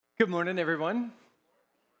Good morning, everyone.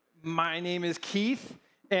 My name is Keith,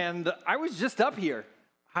 and I was just up here.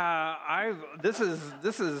 This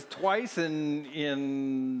is twice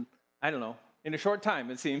in I don't know, in a short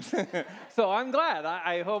time, it seems. So I'm glad.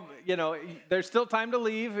 I hope there's still time to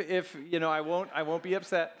leave. If I won't be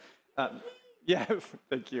upset. Yeah,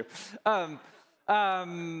 thank you.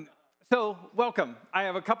 So welcome. I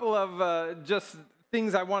have a couple of just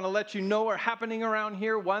things I want to let you know are happening around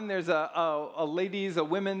here. One, there's a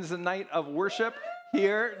women's night of worship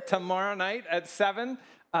here tomorrow night at 7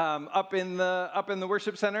 up in the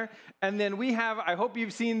worship center. And then we have, I hope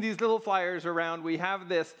you've seen these little flyers around. We have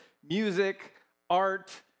this music, art,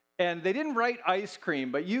 and they didn't write ice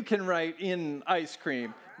cream, but you can write in ice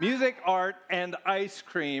cream. Music, art, and ice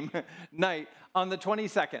cream night on the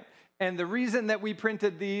 22nd. And the reason that we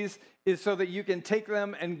printed these is so that you can take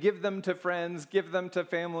them and give them to friends, give them to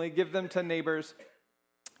family, give them to neighbors.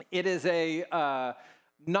 It is a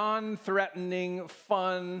non-threatening,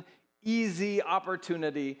 fun, easy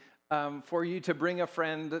opportunity for you to bring a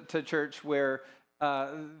friend to church where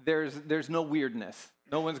there's no weirdness.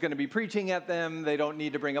 No one's going to be preaching at them. They don't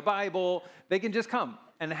need to bring a Bible. They can just come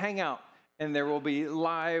and hang out. And there will be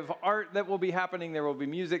live art that will be happening. There will be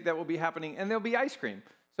music that will be happening. And there'll be ice cream.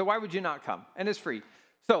 So why would you not come? And it's free.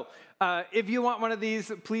 So if you want one of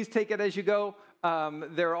these, please take it as you go.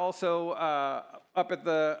 They're also up at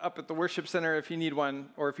the worship center if you need one,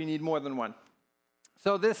 or if you need more than one.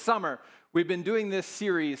 So this summer, we've been doing this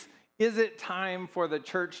series, Is It Time for the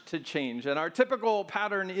Church to Change? And our typical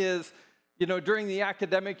pattern is, during the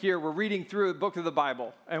academic year, we're reading through a book of the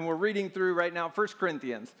Bible. And we're reading through right now 1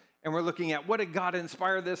 Corinthians. And we're looking at what did God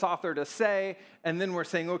inspire this author to say, and then we're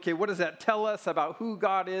saying, okay, what does that tell us about who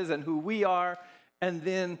God is and who we are? And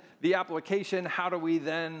then the application, how do we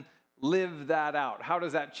then live that out? How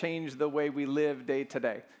does that change the way we live day to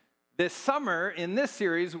day? This summer, in this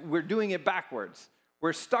series, we're doing it backwards.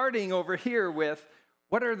 We're starting over here with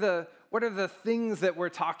what are the things that we're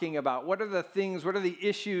talking about? What are the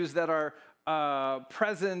issues that are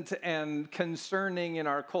present and concerning in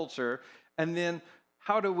our culture? And then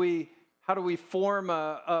how do we form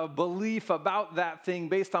a belief about that thing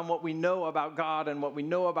based on what we know about God and what we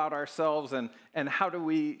know about ourselves, and how do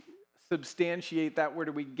we substantiate that? Where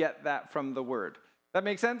do we get that from the Word? That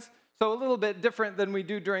make sense? So a little bit different than we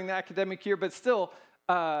do during the academic year, but still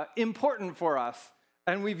important for us.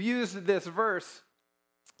 And we've used this verse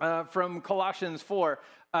from Colossians 4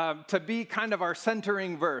 to be kind of our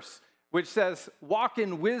centering verse, which says, walk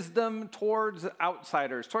in wisdom towards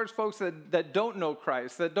outsiders, towards folks that don't know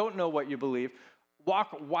Christ, that don't know what you believe.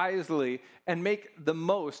 Walk wisely and make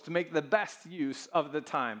the best use of the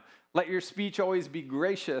time. Let your speech always be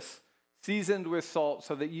gracious, seasoned with salt,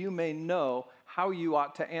 so that you may know how you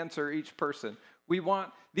ought to answer each person.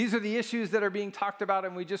 These are the issues that are being talked about,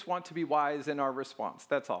 and we just want to be wise in our response.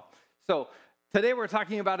 That's all. So today we're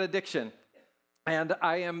talking about addiction. And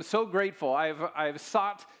I am so grateful. I've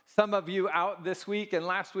sought some of you out this week and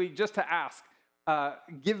last week just to ask,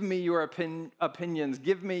 give me your opinions,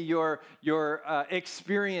 give me your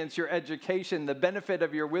experience, your education, the benefit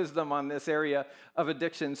of your wisdom on this area of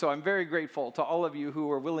addiction. So I'm very grateful to all of you who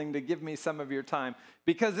are willing to give me some of your time,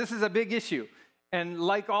 because this is a big issue. And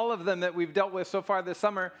like all of them that we've dealt with so far this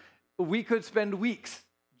summer, we could spend weeks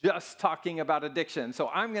just talking about addiction. So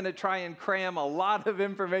I'm going to try and cram a lot of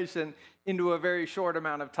information into a very short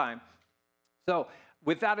amount of time. So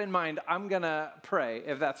with that in mind, I'm going to pray,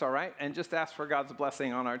 if that's all right, and just ask for God's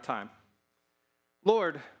blessing on our time.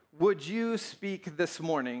 Lord, would you speak this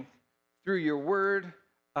morning through your word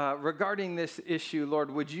regarding this issue? Lord,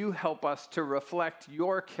 would you help us to reflect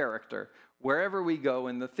your character wherever we go,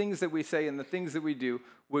 and the things that we say and the things that we do?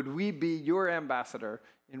 Would we be your ambassador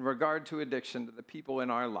in regard to addiction to the people in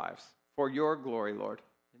our lives? For your glory, Lord.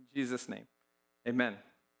 In Jesus' name, amen.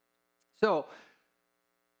 So,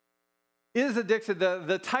 is addiction,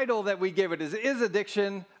 the title that we gave it is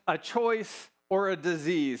addiction a choice or a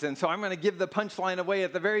disease? And so I'm going to give the punchline away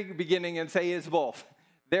at the very beginning and say it's both.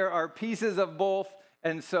 There are pieces of both,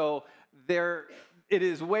 and so it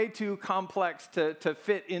is way too complex to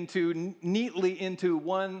fit neatly into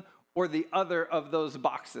one or the other of those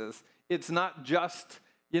boxes. It's not just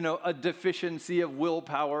a deficiency of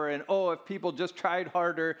willpower and, if people just tried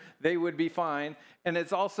harder, they would be fine. And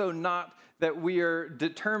it's also not that we are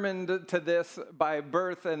determined to this by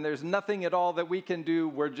birth and there's nothing at all that we can do.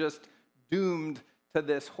 We're just doomed to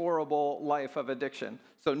this horrible life of addiction.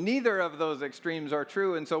 So neither of those extremes are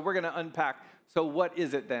true. And so we're going to unpack, so what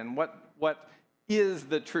is it then? What is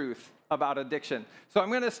the truth about addiction? So I'm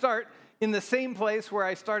going to start in the same place where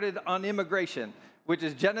I started on immigration, which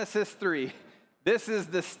is Genesis 3. This is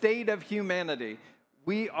the state of humanity.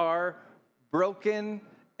 We are broken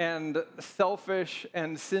and selfish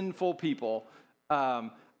and sinful people.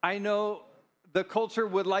 I know the culture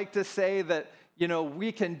would like to say that,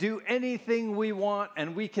 we can do anything we want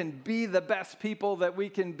and we can be the best people that we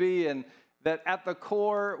can be, and that at the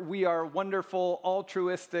core we are wonderful,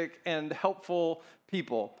 altruistic, and helpful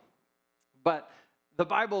people. But the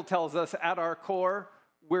Bible tells us at our core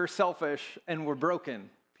we're selfish and we're broken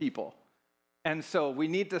people. And so we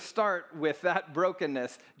need to start with that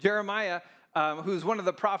brokenness. Jeremiah, who's one of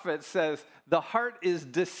the prophets, says, "The heart is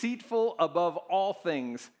deceitful above all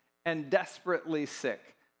things and desperately sick.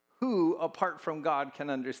 Who, apart from God,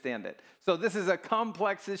 can understand it?" So this is a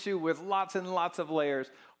complex issue with lots and lots of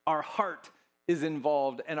layers. Our heart is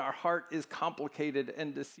involved, and our heart is complicated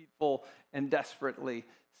and deceitful and desperately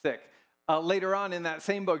sick. Later on in that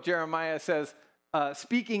same book, Jeremiah says,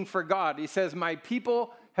 speaking for God, he says, "My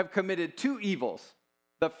people have committed two evils.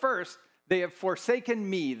 The first, they have forsaken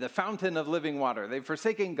me, the fountain of living water." They've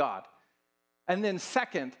forsaken God. And then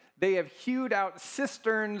second, they have hewed out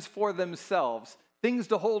cisterns for themselves, things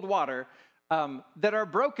to hold water, that are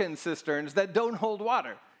broken cisterns that don't hold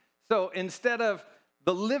water. So instead of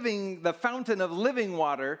the fountain of living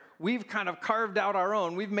water, we've kind of carved out our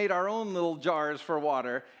own. We've made our own little jars for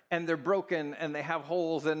water, and they're broken, and they have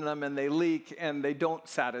holes in them, and they leak, and they don't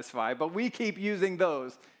satisfy. But we keep using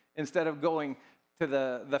those instead of going to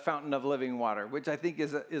the fountain of living water, which I think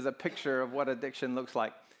is a picture of what addiction looks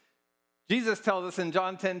like. Jesus tells us in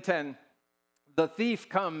John 10:10, "The thief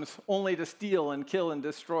comes only to steal and kill and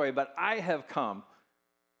destroy, but I have come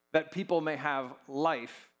that people may have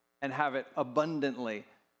life and have it abundantly."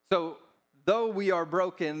 So though we are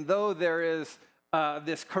broken, though there is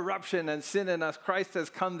this corruption and sin in us, Christ has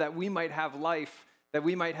come that we might have life, that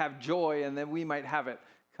we might have joy, and that we might have it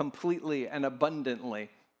completely and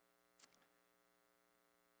abundantly.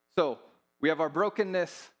 So we have our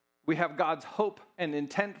brokenness, we have God's hope and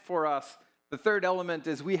intent for us. The third element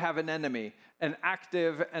is we have an enemy, an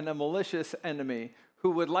active and a malicious enemy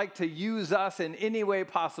who would like to use us in any way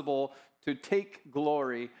possible to take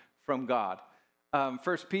glory from God.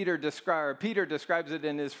 Peter describes it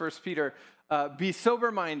in his 1 Peter, "Be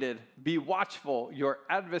sober-minded, be watchful. Your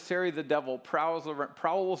adversary, the devil, prowls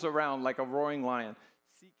around like a roaring lion,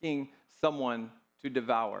 seeking someone to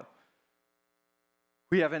devour."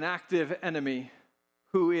 We have an active enemy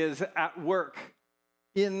who is at work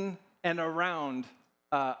in and around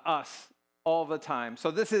us all the time.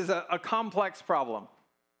 So this is a complex problem,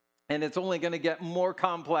 and it's only going to get more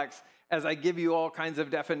complex as I give you all kinds of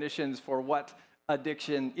definitions for what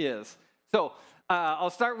addiction is. So I'll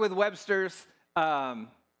start with Webster's,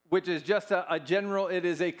 which is just a general. It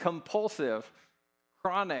is a compulsive,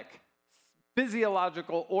 chronic,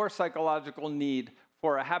 physiological or psychological need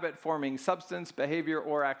for a habit-forming substance, behavior,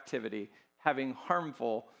 or activity having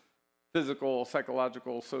harmful physical,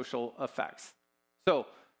 psychological, social effects. So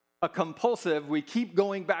a compulsive, we keep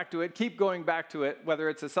going back to it, whether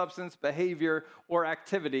it's a substance, behavior, or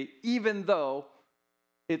activity, even though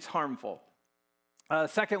it's harmful.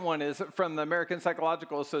 Second one is from the American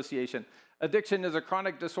Psychological Association. Addiction is a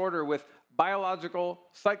chronic disorder with biological,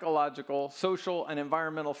 psychological, social, and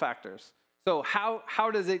environmental factors. So how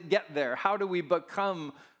does it get there? How do we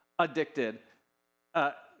become addicted?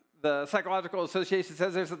 The Psychological Association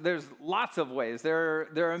says there's lots of ways. There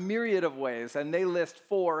are a myriad of ways, and they list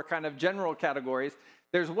 4 kind of general categories.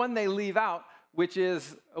 There's one they leave out, which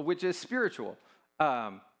is spiritual,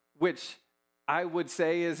 which I would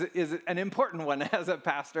say is an important one as a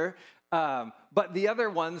pastor. But the other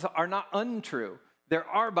ones are not untrue. There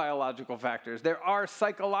are biological factors. There are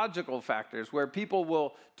psychological factors where people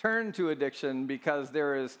will turn to addiction because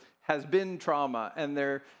there has been trauma and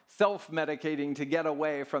they're self-medicating to get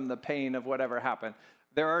away from the pain of whatever happened.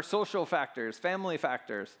 There are social factors, family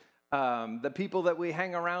factors, the people that we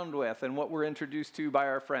hang around with and what we're introduced to by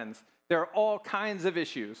our friends. There are all kinds of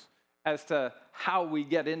issues as to how we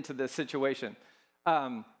get into this situation.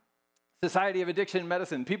 Society of Addiction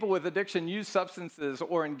Medicine. People with addiction use substances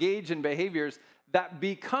or engage in behaviors that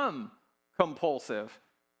become compulsive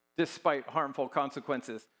despite harmful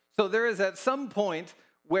consequences. So there is at some point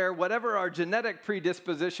where whatever our genetic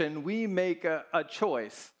predisposition, we make a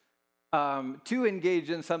choice to engage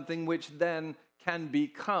in something which then can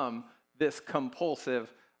become this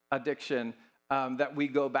compulsive addiction that we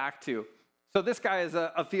go back to. So this guy is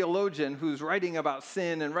a theologian who's writing about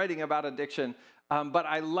sin and writing about addiction, but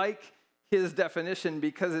I like his definition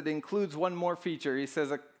because it includes one more feature. He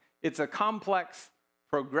says it's a complex,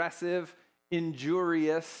 progressive,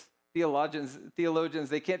 injurious. Theologians,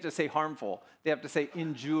 they can't just say harmful. They have to say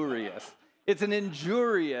injurious. It's an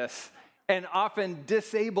injurious and often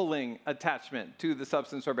disabling attachment to the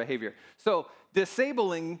substance or behavior. So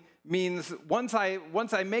disabling means once I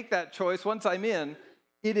make that choice, once I'm in,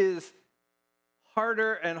 it is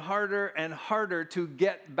harder and harder and harder to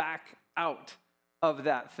get back out of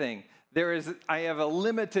that thing. I have a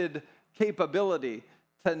limited capability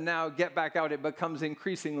to now get back out. It becomes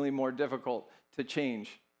increasingly more difficult to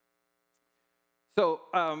change. So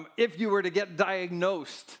if you were to get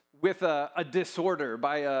diagnosed with a disorder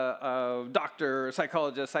by a doctor,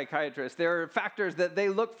 psychologist, psychiatrist, there are factors that they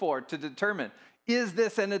look for to determine, is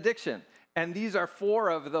this an addiction? And these are 4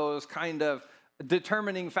 of those kind of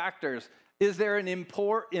determining factors. Is there an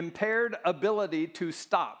impaired ability to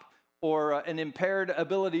stop or an impaired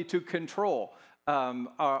ability to control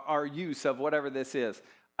our use of whatever this is?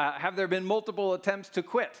 Have there been multiple attempts to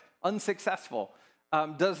quit, unsuccessful?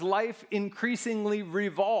 Does life increasingly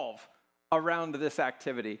revolve around this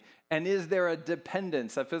activity? And is there a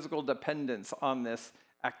dependence, a physical dependence on this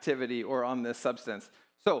activity or on this substance?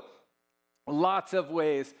 So lots of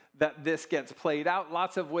ways that this gets played out,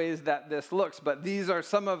 lots of ways that this looks, but these are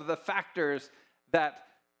some of the factors that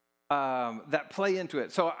play into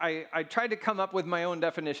it. So I tried to come up with my own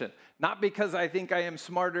definition, not because I think I am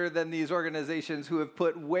smarter than these organizations who have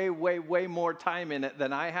put way, way, way more time in it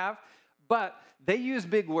than I have, but they use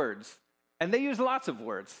big words, and they use lots of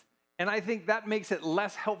words, and I think that makes it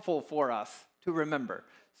less helpful for us to remember.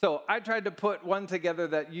 So I tried to put one together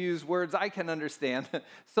that use words I can understand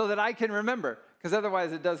so that I can remember, because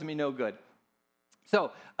otherwise it does me no good.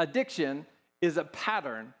 So addiction is a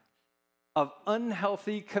pattern of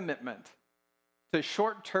unhealthy commitment to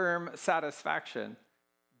short-term satisfaction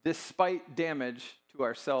despite damage to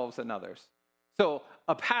ourselves and others. So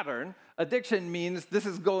a pattern, addiction means this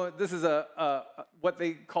is what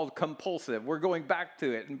they call compulsive. We're going back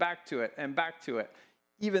to it and back to it and back to it,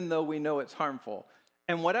 even though we know it's harmful.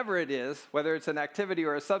 And whatever it is, whether it's an activity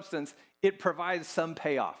or a substance, it provides some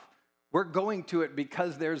payoff. We're going to it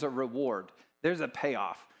because there's a reward, there's a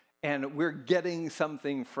payoff, and we're getting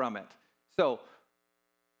something from it. So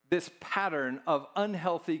this pattern of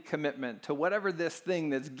unhealthy commitment to whatever this thing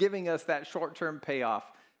that's giving us that short-term payoff,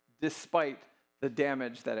 despite the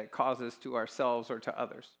damage that it causes to ourselves or to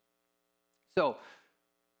others. So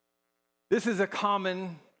this is a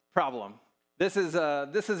common problem. This is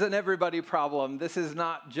an everybody problem. This is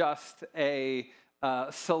not just a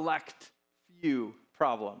select few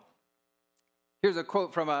problem. Here's a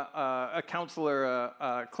quote from a counselor,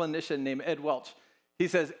 a clinician named Ed Welch. He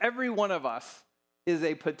says, "Every one of us is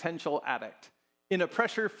a potential addict. In a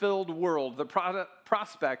pressure-filled world, the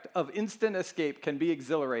prospect of instant escape can be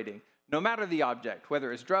exhilarating. No matter the object,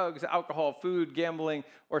 whether it's drugs, alcohol, food, gambling,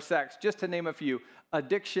 or sex, just to name a few,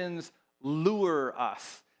 addictions lure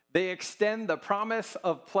us. They extend the promise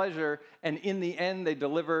of pleasure, and in the end, they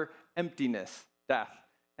deliver emptiness, death,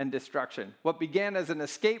 and destruction. What began as an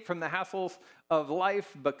escape from the hassles of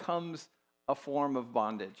life becomes a form of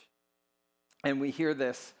bondage." And we hear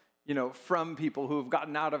this, from people who have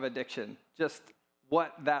gotten out of addiction, just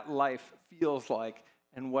what that life feels like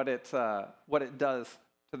and what it does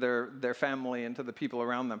to their family and to the people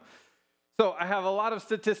around them. So I have a lot of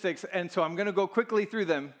statistics, and so I'm going to go quickly through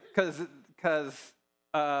them because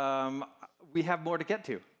we have more to get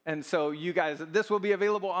to. And so you guys, this will be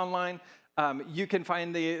available online. You can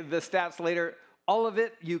find the stats later. All of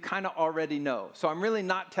it you kind of already know. So I'm really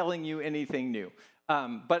not telling you anything new.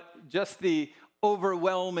 But just the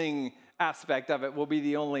overwhelming aspect of it will be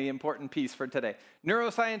the only important piece for today.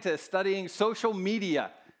 Neuroscientists studying social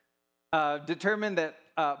media determined that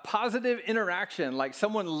positive interaction, like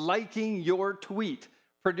someone liking your tweet,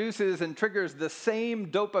 produces and triggers the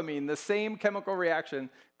same dopamine, the same chemical reaction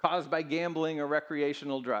caused by gambling or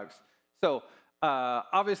recreational drugs. So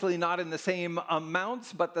obviously not in the same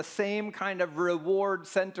amounts, but the same kind of reward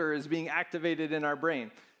center is being activated in our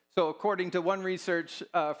brain. So according to one research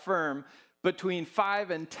firm, between 5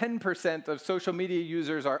 and 10% of social media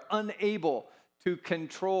users are unable to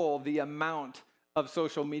control the amount of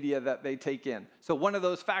social media that they take in. So one of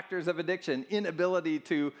those factors of addiction, inability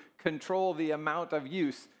to control the amount of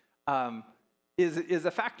use, is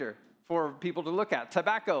a factor for people to look at.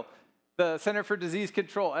 Tobacco, the Center for Disease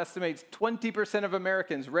Control estimates 20% of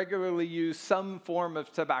Americans regularly use some form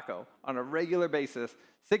of tobacco on a regular basis,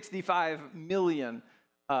 65 million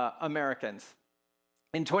Americans.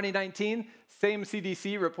 In 2019, same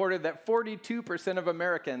CDC reported that 42% of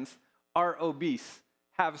Americans are obese,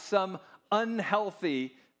 have some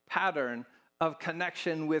unhealthy pattern of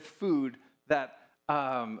connection with food that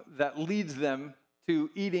leads them to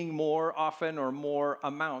eating more often or more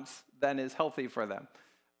amounts than is healthy for them.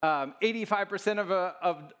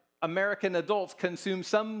 85% American adults consume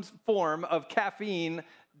some form of caffeine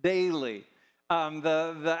daily.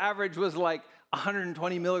 The average was like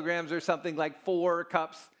 120 milligrams or something, like 4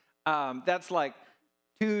 cups. That's like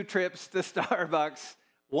 2 trips to Starbucks.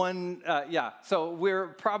 So we're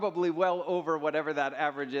probably well over whatever that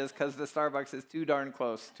average is because the Starbucks is too darn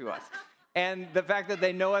close to us. And the fact that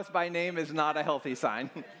they know us by name is not a healthy sign.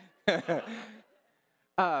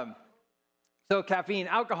 So caffeine,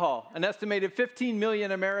 alcohol. An estimated 15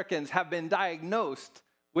 million Americans have been diagnosed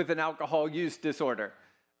with an alcohol use disorder.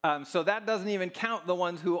 So that doesn't even count the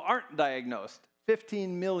ones who aren't diagnosed.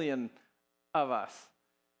 15 million of us.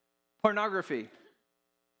 Pornography.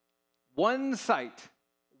 One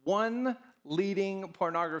leading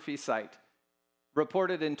pornography site,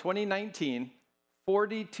 reported in 2019,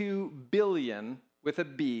 42 billion, with a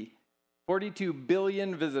B, 42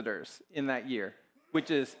 billion visitors in that year, which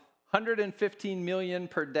is 115 million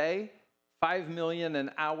per day, 5 million an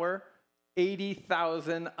hour,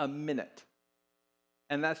 80,000 a minute.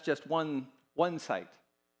 And that's just one site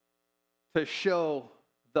to show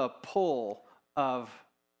the pull of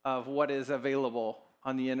what is available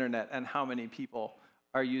on the internet and how many people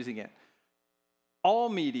are using it. All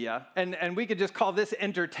media, and we could just call this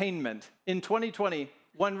entertainment. In 2020,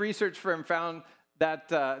 one research firm found that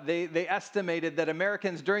they estimated that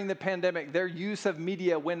Americans during the pandemic, their use of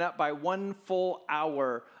media went up by 1 full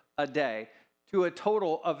hour a day to a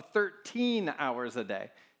total of 13 hours a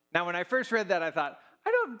day. Now, when I first read that, I thought,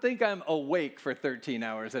 I don't think I'm awake for 13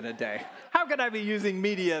 hours in a day. How could I be using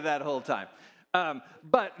media that whole time?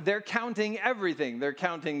 But they're counting everything. They're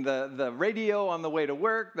counting the radio on the way to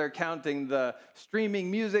work. They're counting the streaming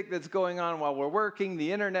music that's going on while we're working,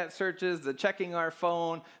 the internet searches, the checking our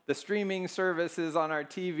phone, the streaming services on our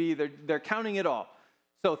TV. They're counting it all.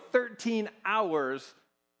 So 13 hours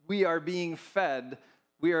we are being fed.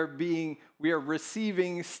 We are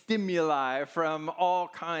receiving stimuli from all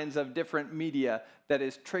kinds of different media that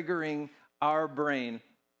is triggering our brain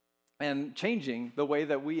and changing the way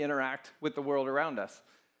that we interact with the world around us.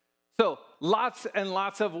 So lots and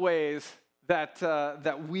lots of ways that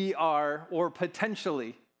we are or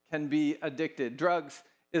potentially can be addicted. Drugs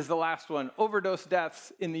is the last one. Overdose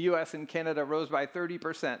deaths in the US and Canada rose by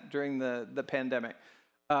 30% during the pandemic.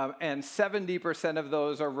 And 70% of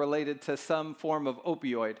those are related to some form of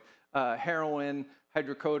opioid, heroin,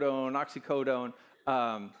 hydrocodone, oxycodone.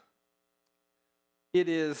 It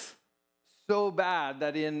is so bad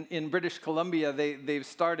that in British Columbia, they've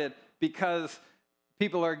started, because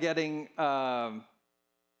people are getting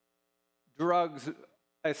drugs,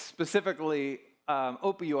 specifically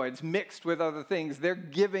opioids, mixed with other things. They're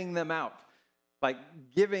giving them out, like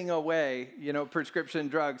giving away, prescription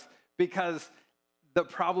drugs, because the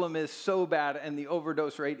problem is so bad and the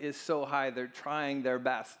overdose rate is so high. They're trying their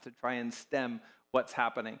best to try and stem what's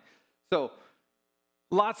happening. So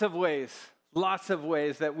lots of ways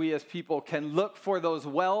that we as people can look for those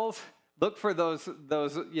wells, look for those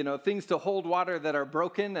things to hold water that are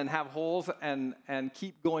broken and have holes, and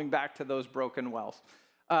keep going back to those broken wells.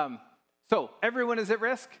 So everyone is at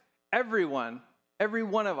risk. Every one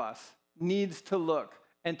of us needs to look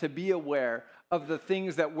and to be aware of the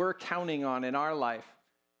things that we're counting on in our life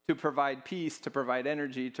to provide peace, to provide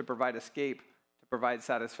energy, to provide escape, to provide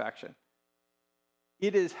satisfaction.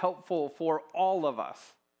 It is helpful for all of us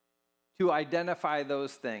to identify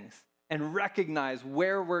those things and recognize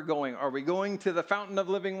where we're going. Are we going to the fountain of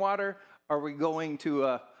living water? Are we going to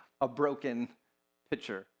a broken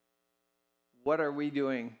pitcher? What are we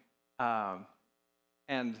doing?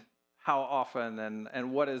 And how often?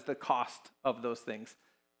 And what is the cost of those things?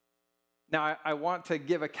 Now, I want to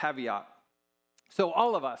give a caveat. So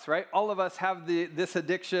all of us, right? All of us have this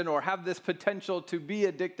addiction or have this potential to be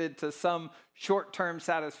addicted to some short-term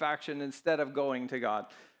satisfaction instead of going to God.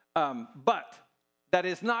 But that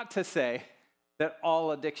is not to say that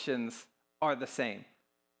all addictions are the same.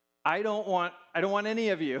 I don't want any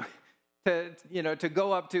of you to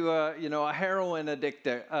go up to a heroin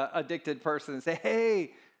addicted person and say,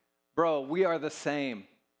 "Hey, bro, we are the same.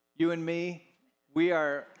 You and me,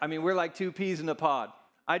 we're like 2 peas in a pod.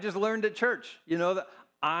 I just learned at church, that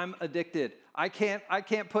I'm addicted. I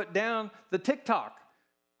can't put down the TikTok.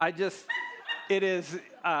 It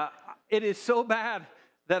is so bad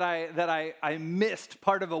that I missed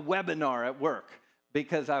part of a webinar at work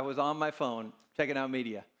because I was on my phone checking out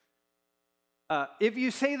media." If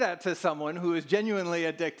you say that to someone who is genuinely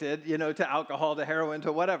addicted, to alcohol, to heroin,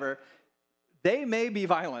 to whatever, they may be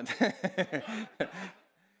violent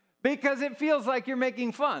because it feels like you're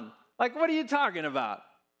making fun. Like, what are you talking about?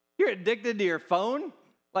 You're addicted to your phone?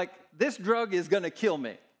 Like, this drug is going to kill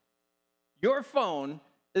me. Your phone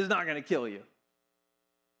is not going to kill you.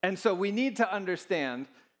 And so we need to understand,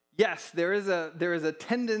 yes, there is a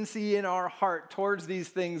tendency in our heart towards these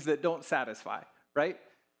things that don't satisfy, right?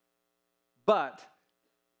 But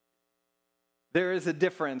there is a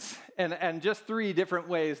difference, and just 3 different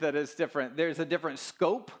ways that it's different. There's a different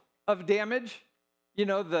scope of damage. You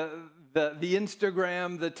know, the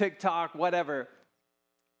Instagram, the TikTok, whatever.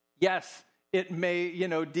 Yes, it may,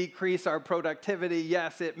 decrease our productivity.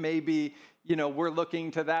 Yes, it may be, we're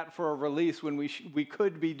looking to that for a release when we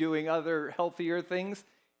could be doing other healthier things.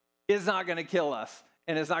 It's not going to kill us,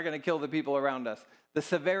 and it's not going to kill the people around us. The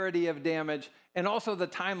severity of damage, and also the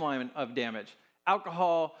timeline of damage.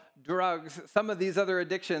 Alcohol, drugs, some of these other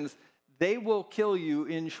addictions, they will kill you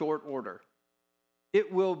in short order.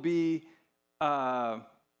 It will be a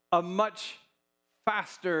much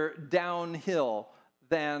faster downhill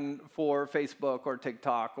than for Facebook or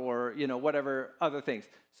TikTok or, whatever other things.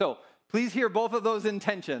 So please hear both of those in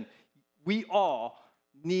tension. We all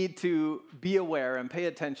need to be aware and pay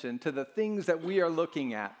attention to the things that we are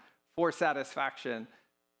looking at for satisfaction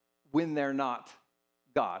when they're not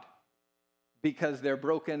God, because they're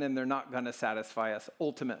broken and they're not going to satisfy us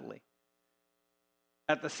ultimately.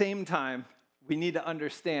 At the same time, we need to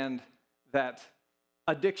understand that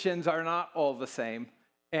addictions are not all the same,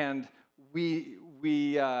 and we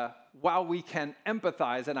while we can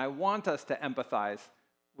empathize, and I want us to empathize,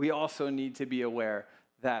 we also need to be aware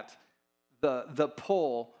that the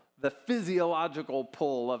pull, the physiological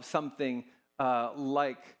pull of something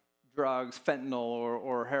like drugs, fentanyl,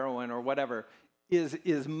 or heroin, or whatever,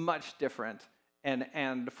 is much different.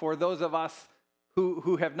 And for those of us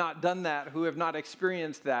who have not done that, who have not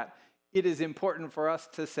experienced that, it is important for us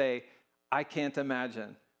to say, I can't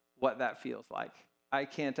imagine what that feels like. I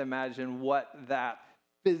can't imagine what that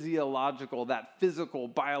physiological, that physical,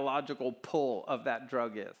 biological pull of that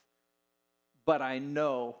drug is. But I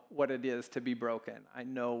know what it is to be broken. I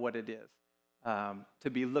know what it is to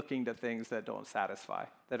be looking to things that don't satisfy,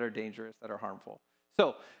 that are dangerous, that are harmful.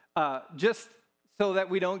 So just so that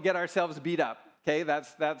we don't get ourselves beat up, okay?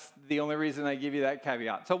 That's the only reason I give you that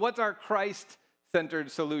caveat. So what's our Christ-centered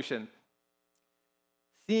solution?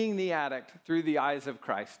 Seeing the addict through the eyes of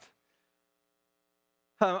Christ.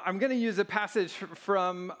 I'm going to use a passage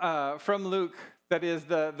from Luke that is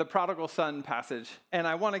the prodigal son passage. And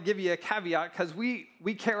I want to give you a caveat because we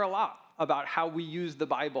care a lot about how we use the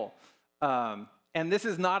Bible. And this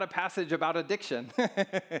is not a passage about addiction.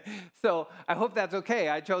 So I hope that's okay.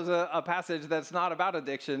 I chose a passage that's not about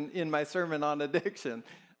addiction in my sermon on addiction.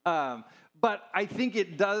 But I think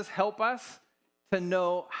it does help us to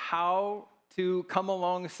know how to come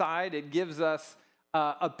alongside. It gives us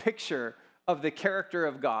a picture of the character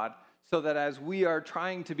of God, so that as we are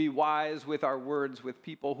trying to be wise with our words with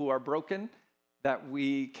people who are broken, that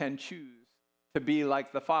we can choose to be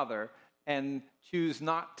like the Father and choose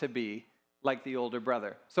not to be like the older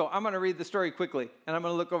brother. So I'm going to read the story quickly, and I'm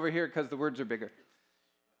going to look over here because the words are bigger.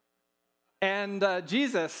 And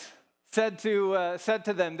Jesus said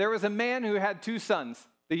to them, there was a man who had 2 sons.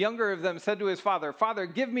 The younger of them said to his father, Father,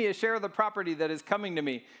 give me a share of the property that is coming to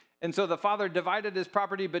me. And so the father divided his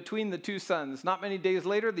property between the 2 sons. Not many days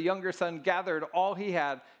later, the younger son gathered all he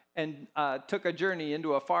had and took a journey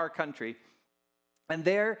into a far country. And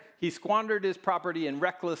there he squandered his property in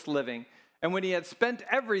reckless living. And when he had spent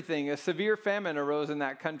everything, a severe famine arose in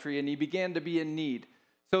that country, and he began to be in need.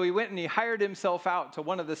 So he went and he hired himself out to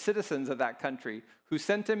one of the citizens of that country, who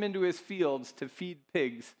sent him into his fields to feed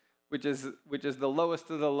pigs, which is the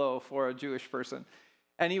lowest of the low for a Jewish person.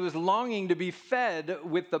 And he was longing to be fed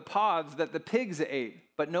with the pods that the pigs ate,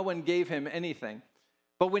 but no one gave him anything.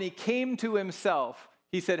 But when he came to himself,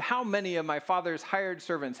 he said, how many of my father's hired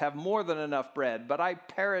servants have more than enough bread, but I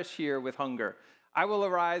perish here with hunger? I will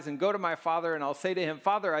arise and go to my father, and I'll say to him,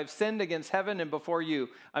 Father, I've sinned against heaven and before you.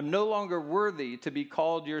 I'm no longer worthy to be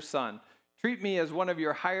called your son. Treat me as one of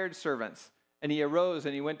your hired servants. And he arose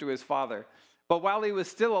and he went to his father. But while he was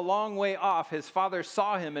still a long way off, his father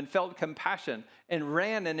saw him and felt compassion and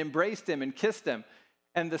ran and embraced him and kissed him.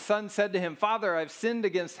 And the son said to him, Father, I've sinned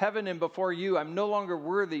against heaven and before you. I'm no longer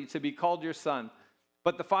worthy to be called your son.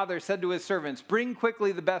 But the father said to his servants, bring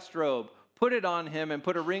quickly the best robe, put it on him, and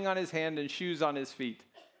put a ring on his hand and shoes on his feet.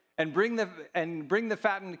 And bring the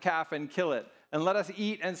fattened calf and kill it, and let us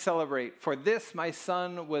eat and celebrate. For this my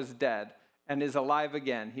son was dead and is alive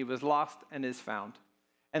again. He was lost and is found.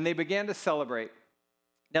 And they began to celebrate.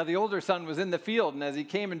 Now the older son was in the field, and as he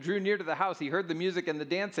came and drew near to the house, he heard the music and the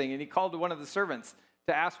dancing, and he called to one of the servants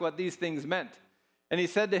to ask what these things meant. And he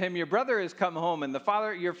said to him, your brother has come home, and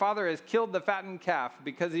your father has killed the fattened calf,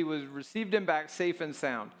 because he received him back safe and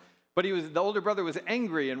sound. But the older brother was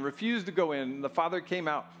angry and refused to go in. And the father came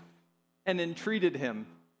out and entreated him.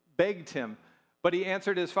 begged him. But he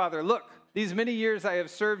answered his father, "Look, these many years I have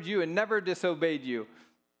served you and never disobeyed your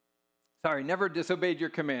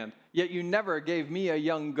command. Yet you never gave me a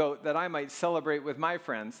young goat that I might celebrate with my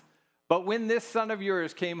friends. But when this son of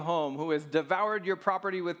yours came home, who has devoured your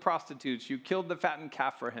property with prostitutes, you killed the fattened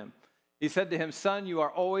calf for him." He said to him, "Son, you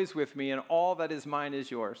are always with me, and all that is mine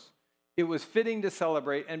is yours. It was fitting to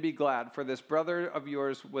celebrate and be glad, for this brother of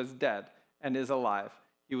yours was dead and is alive.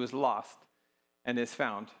 He was lost and is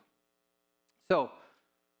found." So,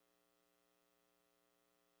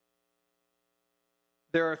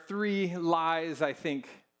 there are three lies, I think,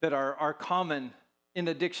 that are common in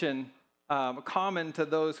addiction, common to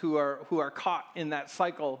those who are caught in that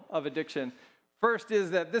cycle of addiction. First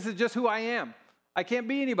is that this is just who I am. I can't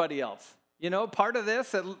be anybody else. Part of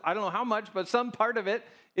this, I don't know how much, but some part of it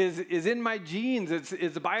is in my genes.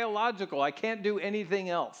 It's biological. I can't do anything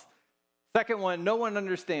else. Second one, no one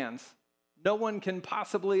understands. No one can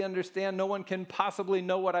possibly understand. No one can possibly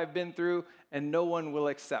know what I've been through, and no one will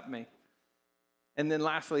accept me. And then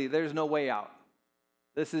lastly, there's no way out.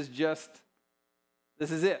 This is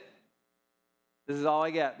it. This is all I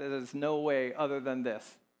get. There's no way other than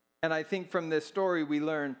this. And I think from this story we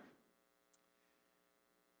learn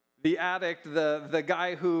the addict, the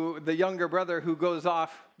guy the younger brother who goes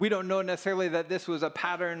off, we don't know necessarily that this was a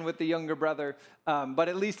pattern with the younger brother, but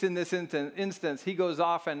at least in this instance, he goes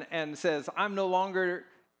off and says, "I'm no longer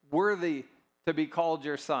worthy to be called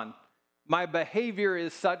your son. My behavior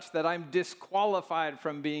is such that I'm disqualified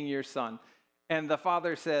from being your son." And the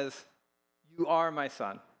father says, "You are my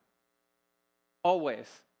son.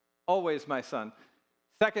 Always, always my son."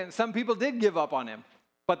 Second, some people did give up on him,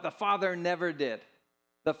 but the father never did.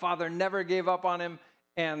 The father never gave up on him.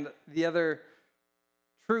 And the other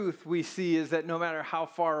truth we see is that no matter how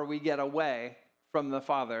far we get away from the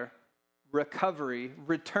father,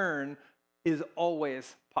 return is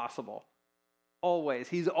always possible. Always.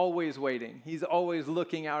 He's always waiting. He's always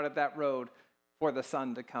looking out at that road for the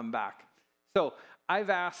son to come back. So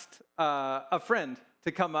I've asked a friend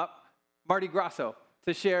to come up, Marty Grasso,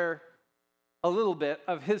 to share a little bit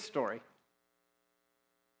of his story.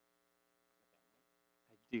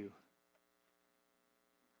 I do.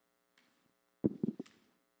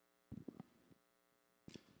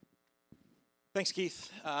 Thanks,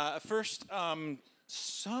 Keith. First,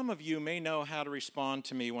 some of you may know how to respond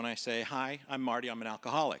to me when I say, "Hi, I'm Marty, I'm an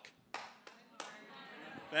alcoholic."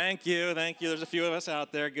 Thank you. There's a few of us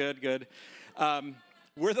out there. Good.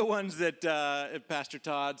 We're the ones that Pastor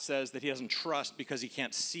Todd says that he doesn't trust because he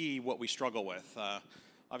can't see what we struggle with.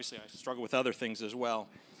 Obviously, I struggle with other things as well.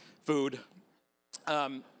 Food.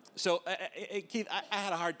 Keith, I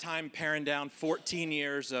had a hard time paring down 14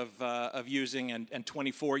 years of using and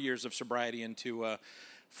 24 years of sobriety into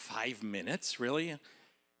 5 minutes, really.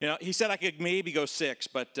 He said I could maybe go 6,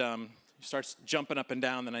 but he starts jumping up and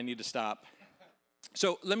down, then I need to stop.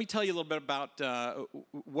 So let me tell you a little bit about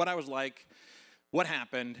what I was like, what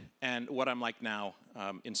happened, and what I'm like now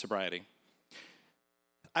in sobriety.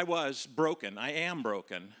 I was broken. I am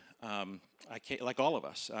broken. Like all of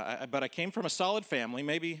us. But I came from a solid family,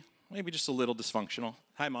 maybe just a little dysfunctional.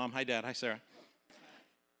 Hi, Mom. Hi, Dad. Hi, Sarah.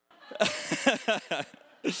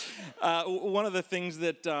 One of the things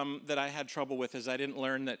that I had trouble with is I didn't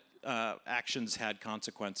learn that actions had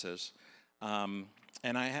consequences.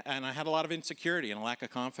 And I had a lot of insecurity and a lack of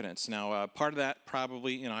confidence. Now, part of that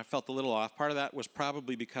probably, I felt a little off. Part of that was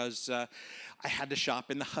probably because I had to shop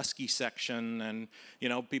in the Husky section, and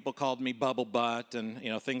people called me Bubble Butt, and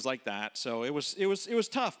things like that. So it was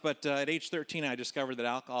tough. But at age 13, I discovered that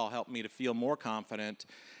alcohol helped me to feel more confident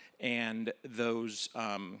and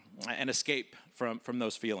and escape from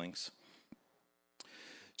those feelings.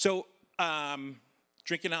 So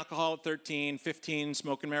drinking alcohol at 13, 15,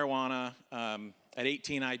 smoking marijuana. At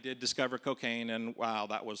 18, I did discover cocaine, and wow,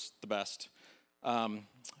 that was the best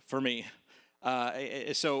for me.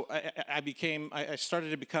 So I started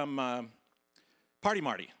to become Party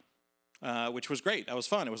Marty, which was great. That was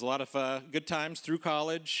fun. It was a lot of good times through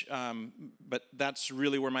college, but that's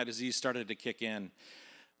really where my disease started to kick in.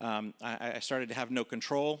 I started to have no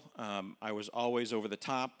control. I was always over the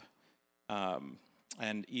top,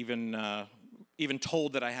 and even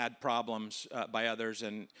told that I had problems by others.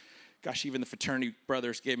 And gosh, even the fraternity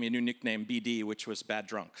brothers gave me a new nickname, BD, which was bad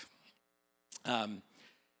drunk.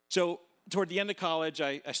 So toward the end of college,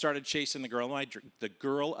 I started chasing the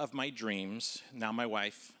girl of my dreams, now my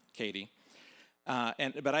wife, Katie.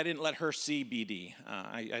 But I didn't let her see BD.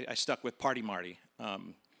 I stuck with Party Marty.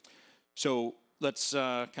 So let's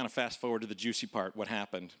kind of fast forward to the juicy part, what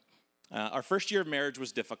happened. Our first year of marriage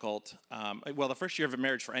was difficult. Well, the first year of a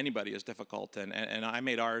marriage for anybody is difficult, and I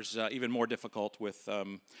made ours even more difficult with,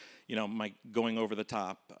 my going over the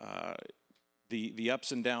top, the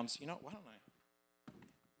ups and downs. Why don't I?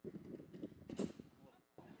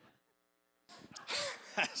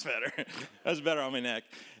 That's better. That's better on my neck.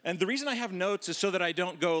 And the reason I have notes is so that I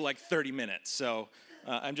don't go like 30 minutes. So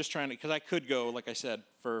I'm just trying to, because I could go, like I said,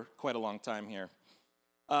 for quite a long time here.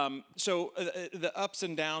 So the ups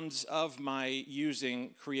and downs of my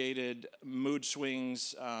using created mood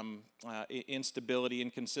swings, instability,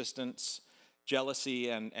 inconsistence, jealousy,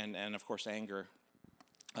 and of course anger.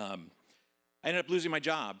 I ended up losing my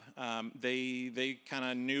job. They kind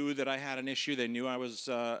of knew that I had an issue. They knew I was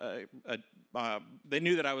they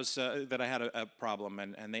knew that I had a problem,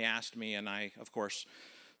 and they asked me, and I of course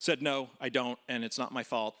said no, I don't, and it's not my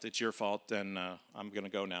fault. It's your fault, and I'm going to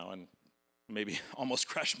go now. And maybe almost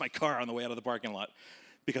crashed my car on the way out of the parking lot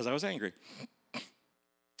because I was angry.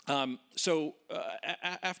 So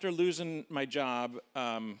after losing my job,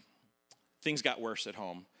 things got worse at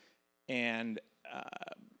home. And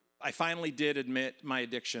I finally did admit my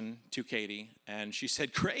addiction to Katie, and she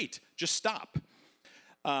said, "Great, just stop."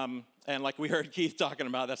 And like we heard Keith talking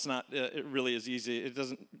about, that's not it really is easy.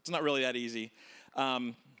 It's not really that easy.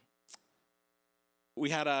 We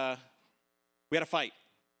had a fight.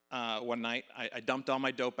 One night, I dumped all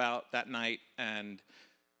my dope out that night and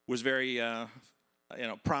was very,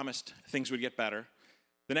 promised things would get better.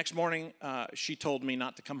 The next morning, she told me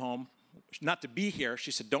not to come home, not to be here.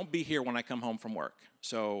 She said, "Don't be here when I come home from work."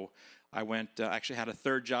 So I went, actually had a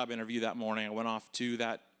third job interview that morning. I went off to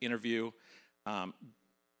that interview,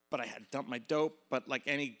 but I had dumped my dope. But like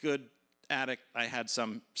any good addict, I had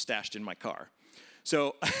some stashed in my car.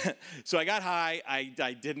 So I got high,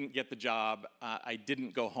 I didn't get the job, I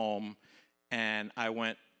didn't go home, and I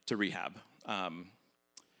went to rehab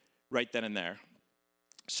right then and there.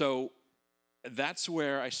 So that's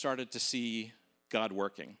where I started to see God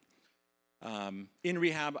working. In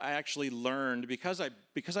rehab, I actually learned, because I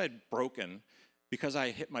had broken, because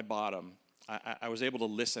I hit my bottom, I was able to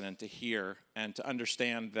listen and to hear and to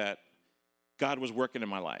understand that God was working in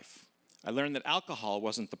my life. I learned that alcohol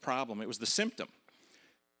wasn't the problem, it was the symptom.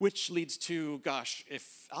 Which leads to, gosh,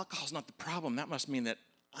 if alcohol's not the problem, that must mean that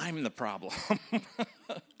I'm the problem.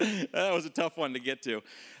 That was a tough one to get to.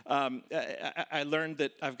 I learned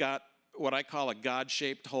that I've got what I call a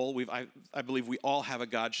God-shaped hole. I believe we all have a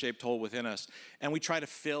God-shaped hole within us. And we try to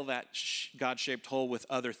fill that God-shaped hole with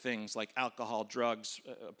other things like alcohol, drugs,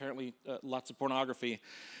 apparently lots of pornography.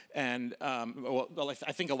 And,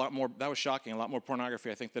 I think a lot more, that was shocking, a lot more pornography,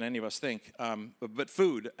 I think, than any of us think. But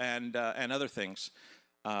food and other things.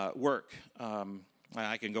 Work.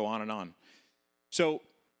 I can go on and on. So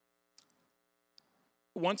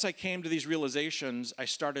once I came to these realizations, I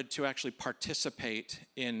started to actually participate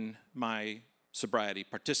in my sobriety,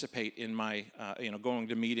 participate in my, going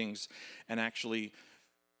to meetings and actually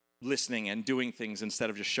listening and doing things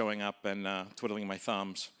instead of just showing up and twiddling my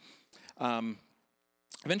thumbs.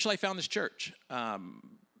 Eventually, I found this church.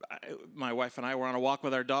 My wife and I were on a walk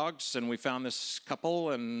with our dogs, and we found this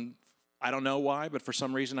couple, and I don't know why, but for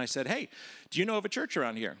some reason I said, "Hey, do you know of a church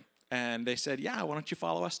around here?" And they said, "Yeah, why don't you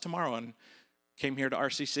follow us tomorrow?" And came here to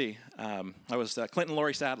RCC. I was Clint and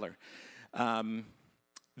Lori Sadler.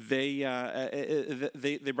 They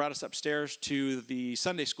brought us upstairs to the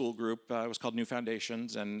Sunday school group. It was called New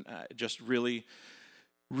Foundations, and just really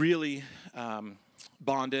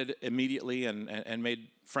bonded immediately and made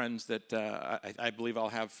friends that I believe I'll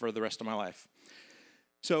have for the rest of my life.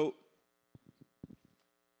 So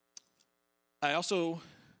I also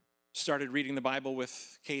started reading the Bible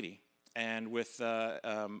with Katie and with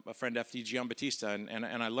a friend, F.D. Giambattista,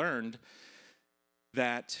 and I learned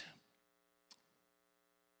that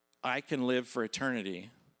I can live for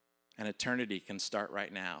eternity, and eternity can start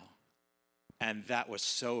right now. And that was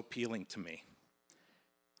so appealing to me.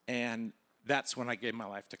 And that's when I gave my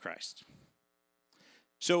life to Christ.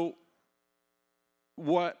 So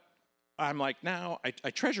what I'm like now,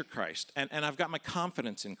 I treasure Christ, and I've got my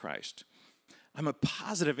confidence in Christ. I'm a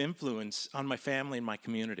positive influence on my family and my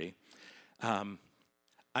community. I'm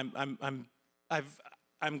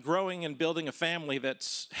growing and building a family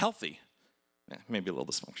that's healthy, maybe a little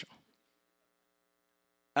dysfunctional.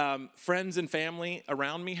 Friends and family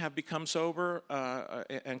around me have become sober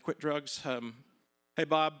and quit drugs. Hey,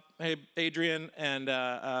 Bob. Hey, Adrian and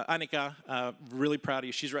Annika. Really proud of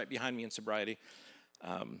you. She's right behind me in sobriety.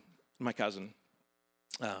 My cousin.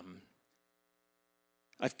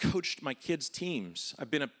 I've coached my kids' teams.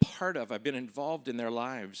 I've been involved in their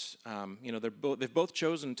lives. They've both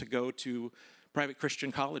chosen to go to private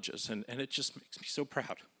Christian colleges, and it just makes me so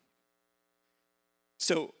proud.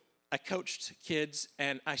 So I coached kids,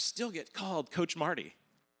 and I still get called Coach Marty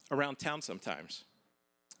around town sometimes.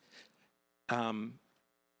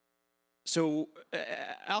 So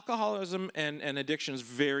alcoholism and addiction is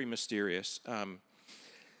very mysterious.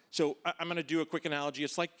 So I'm going to do a quick analogy.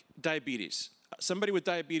 It's like diabetes. Somebody with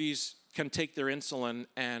diabetes can take their insulin,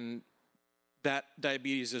 and that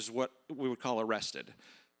diabetes is what we would call arrested.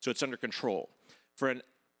 So it's under control. For an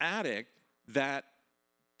addict, that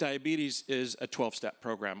diabetes is a 12-step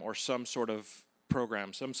program or some sort of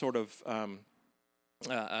program, some sort of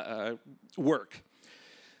work.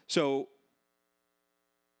 So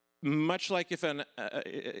much like if a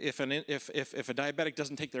diabetic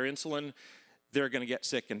doesn't take their insulin, they're going to get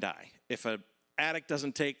sick and die. If an addict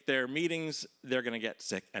doesn't take their meetings, they're going to get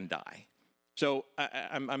sick and die. So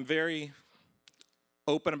I'm very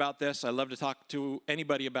open about this. I love to talk to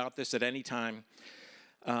anybody about this at any time.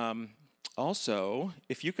 Also,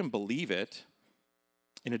 if you can believe it,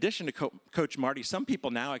 in addition to Coach Marty, some people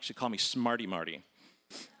now actually call me Smarty Marty.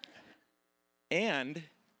 And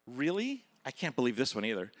really, I can't believe this one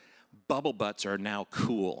either, bubble butts are now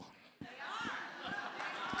cool.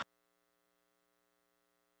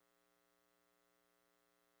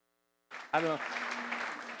 I don't know.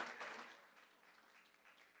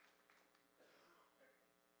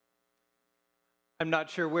 I'm not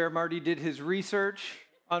sure where Marty did his research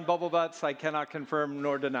on bubble butts. I cannot confirm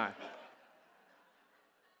nor deny.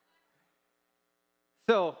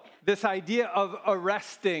 So this idea of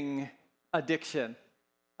arresting addiction,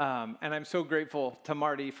 and I'm so grateful to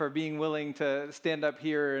Marty for being willing to stand up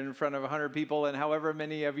here in front of 100 people and however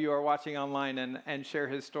many of you are watching online and share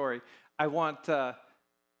his story. I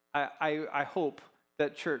hope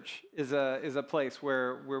that church is a place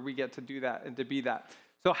where we get to do that and to be that.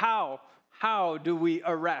 So how do we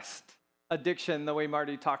arrest addiction the way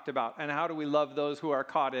Marty talked about, and how do we love those who are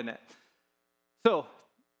caught in it? So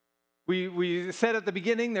we said at the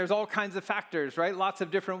beginning, there's all kinds of factors, right? Lots of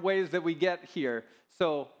different ways that we get here.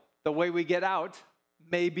 So the way we get out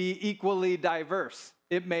may be equally diverse.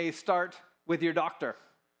 It may start with your doctor,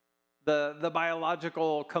 the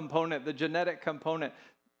biological component, the genetic component.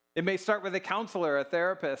 It may start with a counselor, a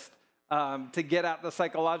therapist, to get at the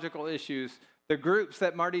psychological issues. The groups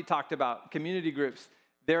that Marty talked about, community groups,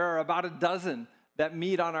 there are about a dozen that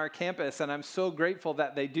meet on our campus, and I'm so grateful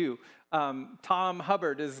that they do. Tom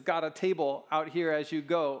Hubbard has got a table out here as you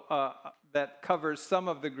go that covers some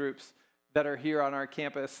of the groups that are here on our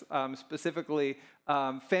campus, specifically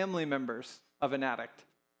family members of an addict.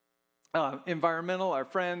 Environmental, our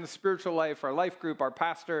friends, spiritual life, our life group, our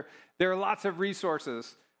pastor. There are lots of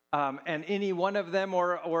resources, and any one of them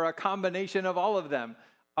or a combination of all of them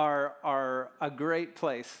are a great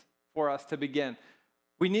place for us to begin.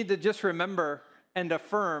 We need to just remember and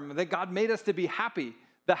affirm that God made us to be happy.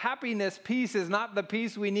 The happiness piece is not the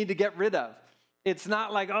piece we need to get rid of. It's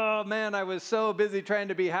not like, oh man, I was so busy trying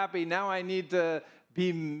to be happy, now I need to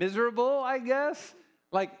be miserable, I guess.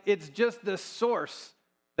 Like, it's just the source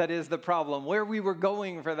that is the problem. Where we were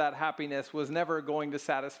going for that happiness was never going to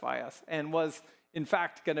satisfy us and was, in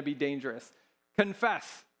fact, going to be dangerous.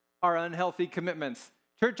 Confess our unhealthy commitments.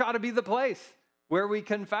 Church ought to be the place where we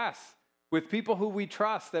confess with people who we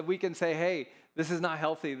trust, that we can say, hey, this is not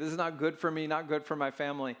healthy. This is not good for me, not good for my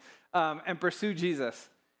family. And pursue Jesus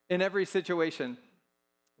in every situation.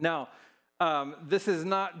 Now, this is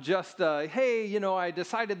not just, hey, I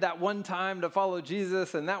decided that one time to follow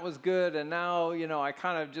Jesus and that was good. And now, I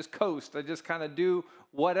kind of just coast. I just kind of do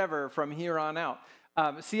whatever from here on out.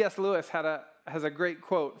 C.S. Lewis has a great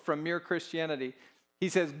quote from Mere Christianity. He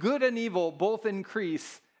says, good and evil both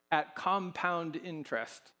increase at compound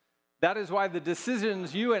interest. That is why the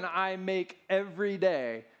decisions you and I make every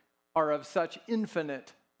day are of such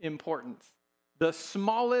infinite importance. The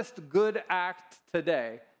smallest good act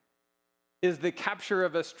today is the capture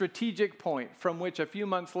of a strategic point from which a few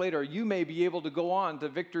months later you may be able to go on to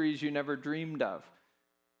victories you never dreamed of.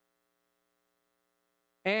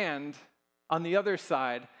 And on the other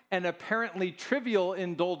side, an apparently trivial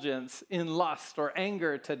indulgence in lust or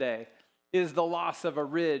anger today is the loss of a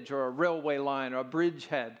ridge or a railway line or a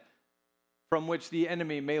bridgehead from which the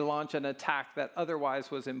enemy may launch an attack that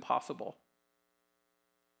otherwise was impossible.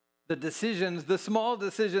 The small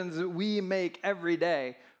decisions that we make every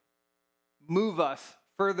day move us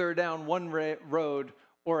further down one road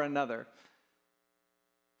or another.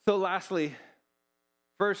 So lastly,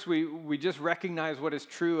 first we just recognize what is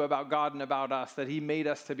true about God and about us, that he made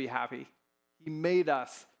us to be happy. He made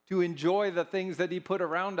us to enjoy the things that he put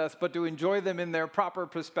around us, but to enjoy them in their proper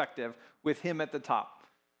perspective with him at the top.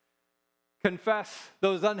 Confess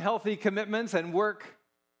those unhealthy commitments and work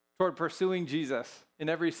toward pursuing Jesus in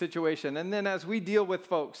every situation. And then as we deal with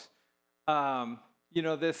folks,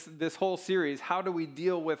 this whole series, how do we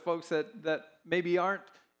deal with folks that maybe aren't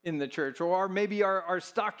in the church or maybe are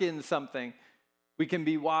stuck in something? We can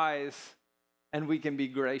be wise and we can be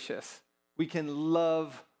gracious. We can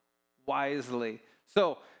love wisely.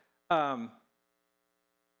 So,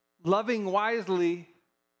 loving wisely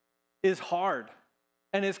is hard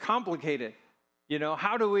and is complicated.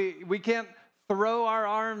 How do we can't throw our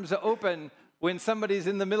arms open when somebody's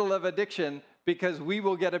in the middle of addiction, because we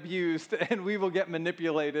will get abused and we will get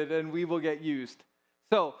manipulated and we will get used.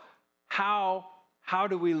 So how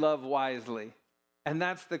do we love wisely? And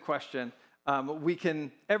that's the question.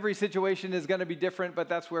 Every situation is going to be different, but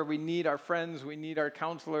that's where we need our friends, we need our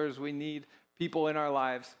counselors, we need people in our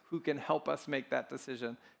lives who can help us make that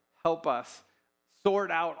decision, help us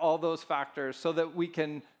sort out all those factors so that we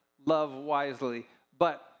can love wisely.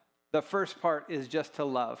 But the first part is just to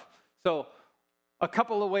love. So a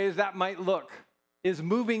couple of ways that might look is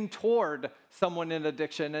moving toward someone in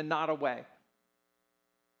addiction and not away.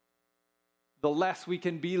 The less we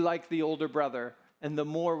can be like the older brother and the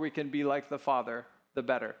more we can be like the father, the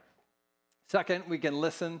better. Second, we can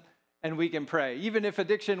listen and we can pray. Even if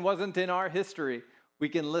addiction wasn't in our history, we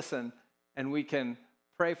can listen and we can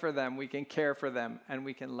pray for them, we can care for them, and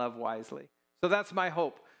we can love wisely. So that's my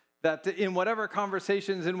hope, that in whatever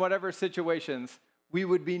conversations, in whatever situations, we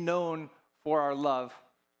would be known for our love,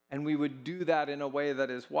 and we would do that in a way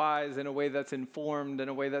that is wise, in a way that's informed, in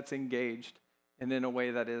a way that's engaged, and in a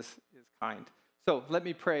way that is kind. So let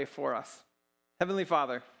me pray for us. Heavenly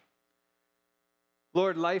Father,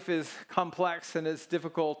 Lord, life is complex and it's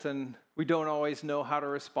difficult, and we don't always know how to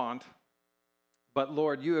respond. But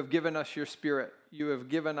Lord, you have given us your Spirit. You have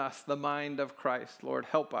given us the mind of Christ. Lord,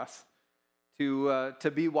 help us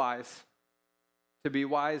to be wise. To be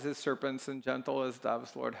wise as serpents and gentle as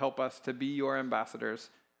doves. Lord, help us to be your ambassadors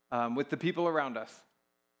with the people around us,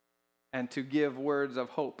 and to give words of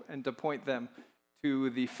hope and to point them to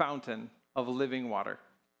the fountain of living water.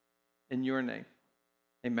 In your name,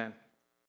 amen.